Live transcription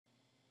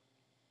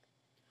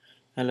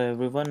Hello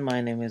everyone, my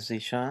name is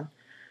Zishan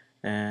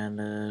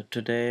and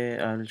today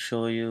I'll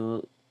show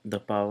you the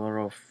power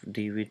of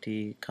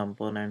DVT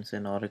components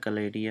in Oracle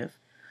ADF.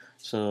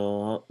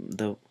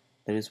 There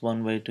is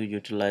one way to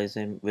utilize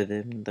them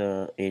within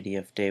the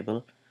ADF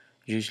table.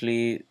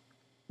 Usually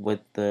with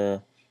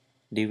the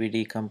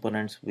DVD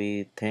components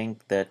we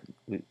think that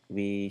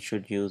we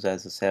should use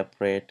as a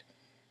separate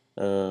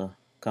uh,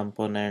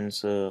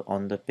 components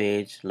on the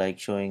page like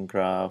showing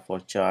graph or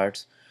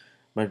charts,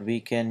 but we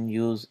can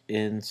use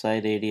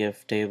inside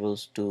ADF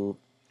tables to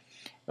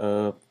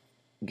uh,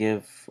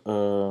 give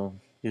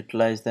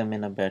utilize them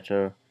in a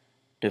better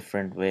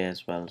different way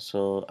as well.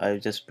 So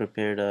I've just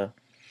prepared a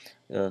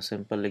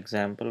simple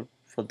example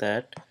for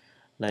that.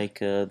 Like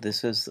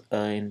this is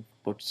a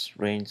inputs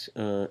range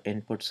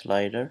input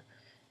slider,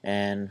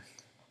 and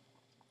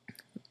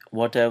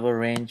whatever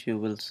range you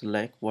will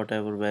select,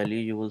 whatever value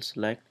you will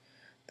select,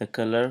 the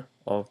color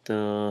of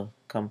the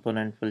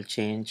component will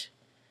change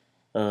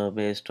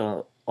based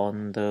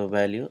on the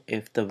value.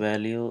 If the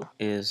value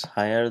is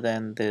higher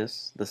than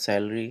this, the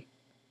salary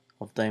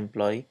of the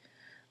employee,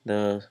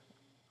 the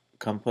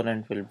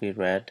component will be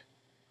red,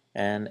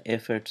 and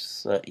if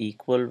it's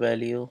equal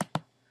value,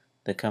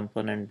 the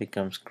component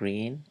becomes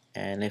green,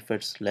 and if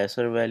it's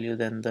lesser value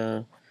than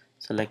the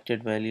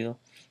selected value,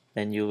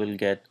 then you will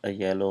get a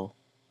yellow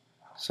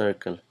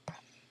circle.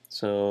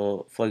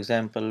 So for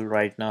example,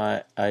 right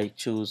now I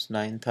choose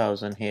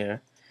 9,000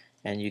 here,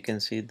 and you can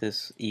see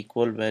this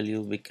equal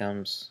value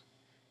becomes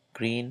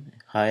green,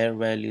 higher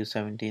value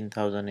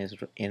 17,000 is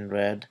in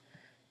red,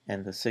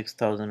 and the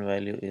 6,000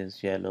 value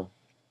is yellow.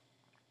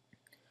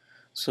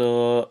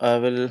 So I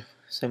will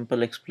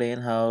simple explain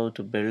how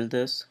to build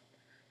this.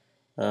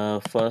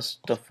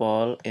 First of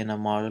all, in a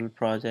model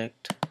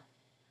project,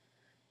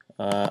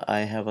 I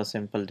have a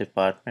simple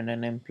department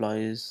and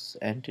employees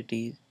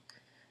entity,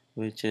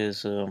 which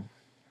is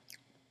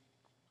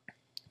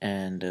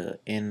and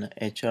in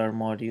HR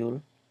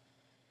module,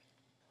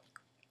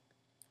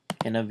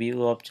 in a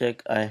view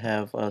object, I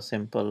have a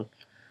simple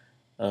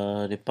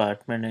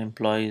department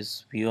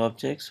employees view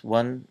objects.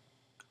 One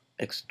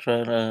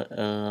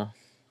extra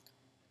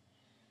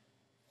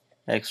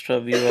extra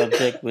view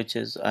object which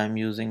is I'm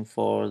using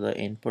for the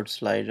input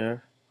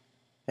slider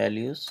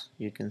values.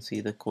 You can see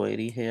the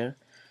query here.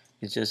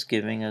 It's just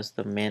giving us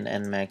the min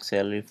and max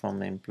salary from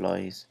the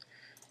employees,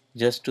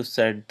 just to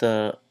set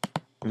the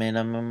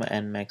minimum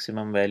and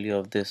maximum value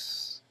of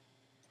this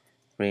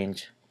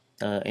range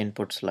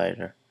input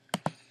slider.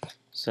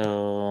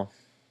 So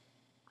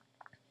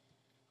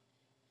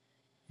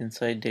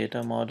inside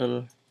data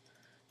model,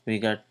 we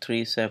got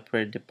three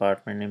separate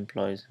department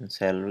employees and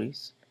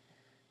salaries,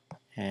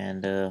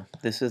 and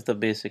this is the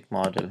basic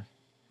model.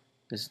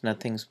 There's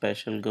nothing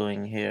special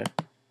going here.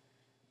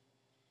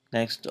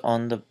 Next,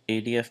 on the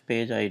ADF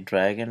page, I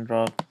drag and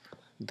drop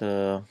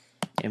the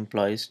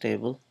employees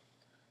table,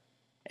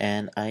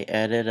 and I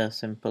added a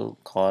simple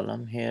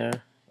column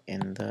here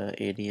in the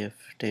ADF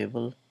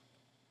table,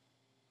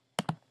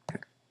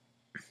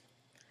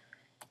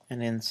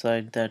 and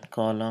inside that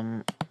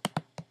column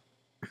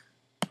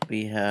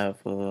we have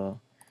a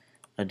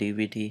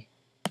DVT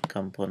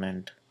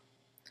component.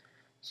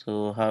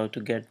 So how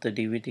to get the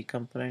DVT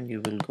component?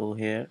 You will go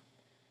here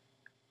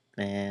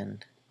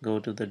and go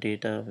to the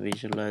data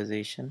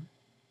visualization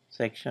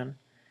section,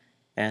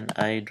 and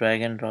I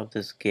drag and drop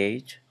this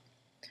gauge,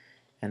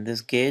 and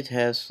this gauge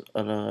has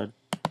a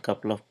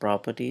couple of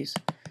properties.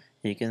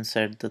 You can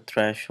set the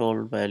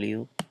threshold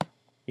value.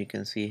 You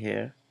can see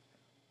here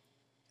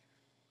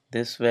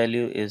this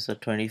value is a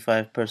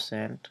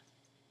 25%,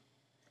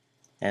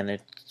 and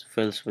it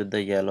fills with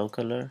the yellow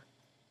color.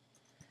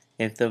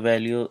 If the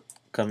value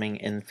coming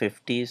in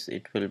 50s,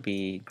 it will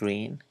be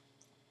green,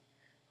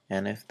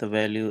 and if the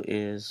value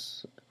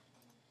is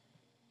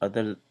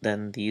other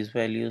than these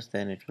values,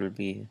 then it will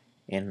be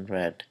in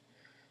red.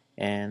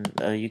 And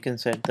you can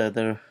set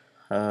the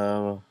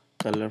other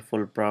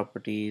colorful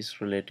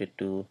properties related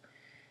to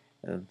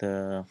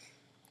the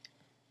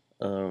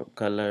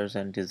colors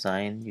and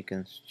design. You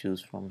can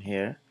choose from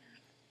here,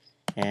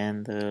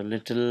 and the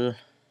little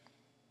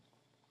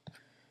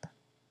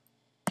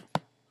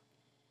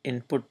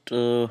input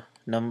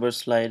number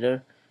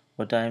slider,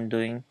 what I'm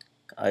doing,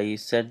 I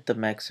set the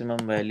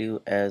maximum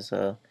value as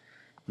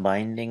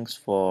bindings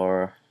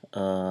for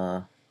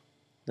the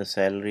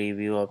salary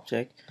view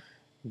object.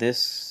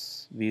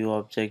 This view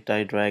object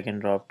I drag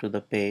and drop to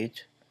the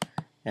page,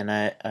 and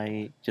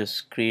I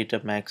just create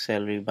a max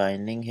salary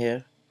binding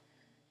here,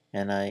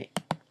 and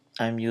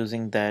I'm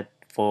using that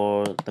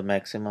for the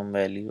maximum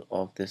value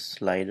of this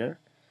slider,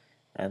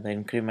 and the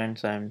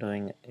increments I'm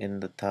doing in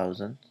the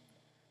thousands.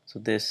 So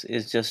this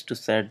is just to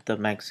set the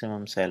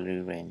maximum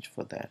salary range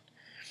for that.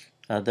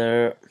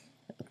 Other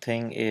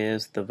thing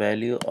is the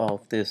value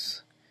of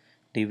this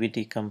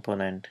DVT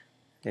component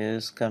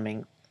is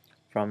coming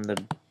from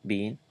the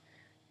bean,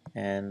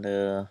 and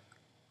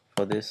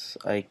for this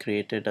I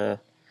created a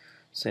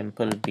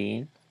simple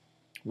bean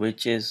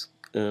which is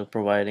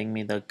providing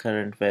me the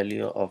current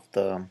value of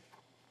the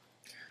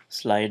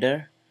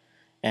slider,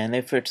 and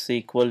if it's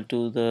equal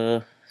to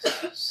the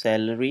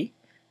salary,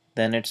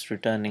 then it's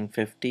returning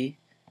 50,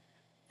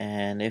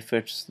 and if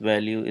its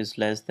value is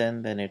less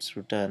than, then it's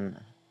return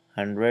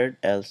 100,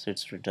 else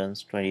it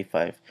returns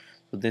 25.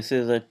 So this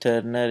is a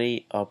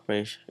ternary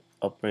operator,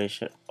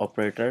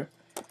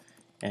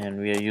 and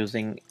we are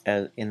using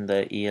as in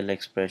the EL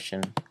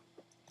expression.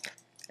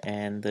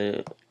 And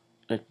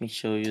let me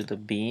show you the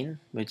bean,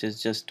 which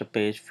is just a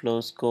page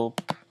flow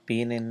scope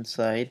bean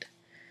inside,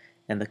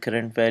 and the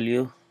current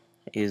value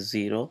is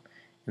 0,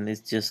 and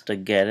it's just a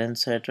Garen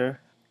setter.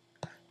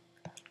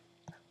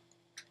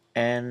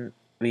 And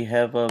we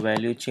have a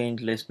value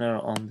change listener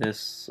on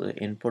this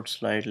input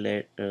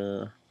slider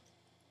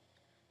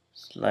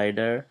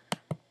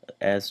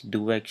as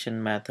do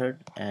action method,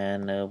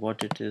 and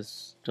what it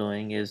is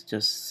doing is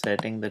just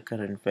setting the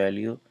current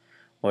value.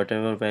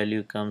 Whatever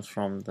value comes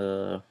from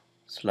the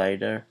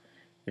slider,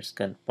 it's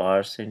going to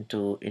parse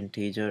into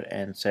integer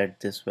and set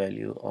this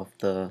value of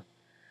the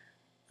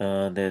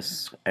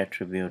this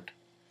attribute.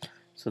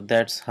 So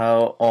that's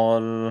how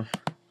all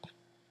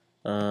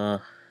uh,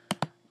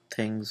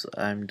 things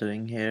I'm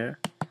doing here,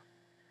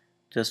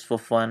 just for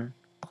fun.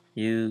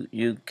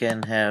 You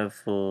can have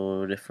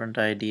different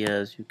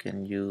ideas you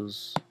can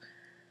use.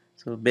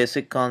 So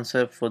basic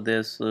concept for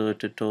this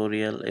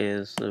tutorial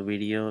is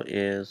video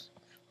is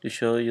to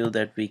show you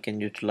that we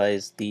can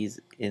utilize these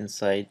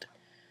inside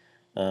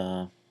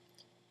uh,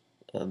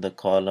 the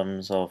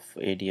columns of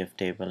ADF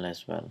table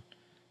as well.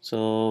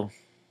 So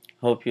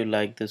hope you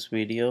like this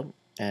video,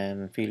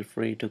 and feel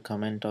free to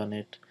comment on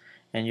it,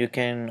 and you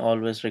can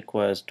always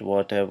request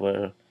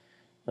whatever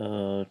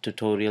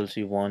tutorials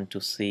you want to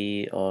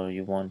see, or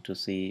you want to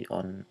see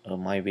on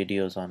my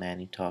videos on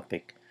any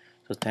topic.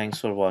 So thanks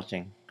for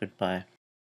watching. Goodbye.